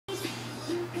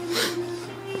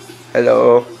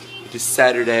Hello. It is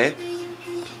Saturday.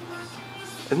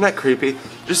 Isn't that creepy?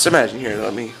 Just imagine here,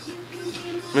 let me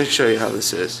show you how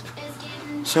this is.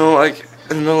 So like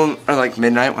in the middle or like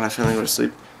midnight when I finally go to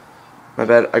sleep, my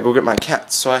bed, I go get my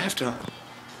cats, so I have to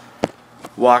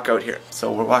walk out here.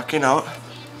 So we're walking out.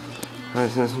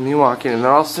 This is me walking, and then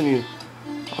all of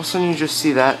a sudden you just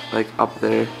see that like up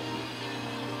there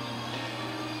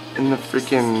in the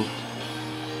freaking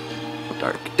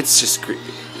dark. It's just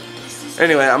creepy.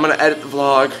 Anyway, I'm gonna edit the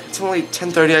vlog. It's only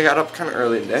 10:30. I got up kind of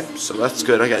early today, so that's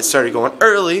good. I got started going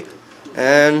early,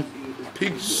 and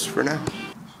peace for now.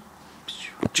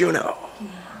 Juno.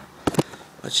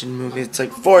 Watching a movie. It's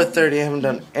like 4:30. I haven't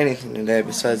done anything today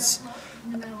besides.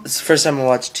 It's the first time I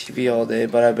watched TV all day,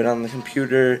 but I've been on the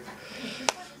computer,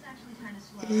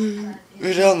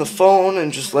 been on the phone,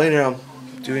 and just later I'm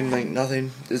doing like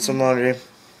nothing. Did some laundry.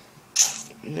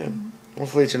 Yeah.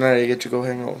 Hopefully tonight I get to go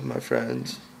hang out with my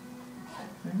friends.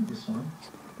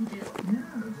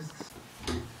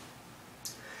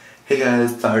 Hey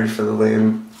guys, sorry for the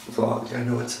lame vlog. I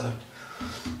know it sucked.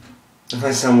 If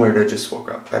I sound weird, I just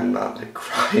woke up. I'm not like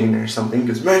crying or something,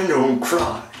 because men don't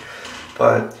cry.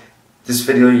 But this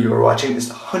video you were watching is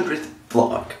the 100th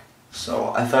vlog.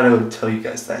 So I thought I would tell you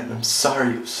guys that, and I'm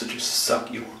sorry it was such a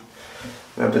sucky one.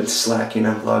 And I've been slacking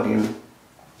on vlogging.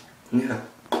 Yeah,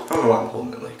 I don't know why I'm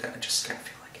holding it like that. I just kind of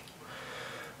feel like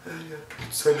it. And yeah,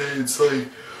 Sunday it's like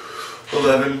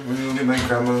 11. We're gonna get my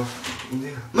grandma.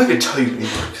 Yeah. I'm not gonna tell you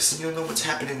anymore because you don't know what's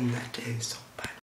happening that day. So.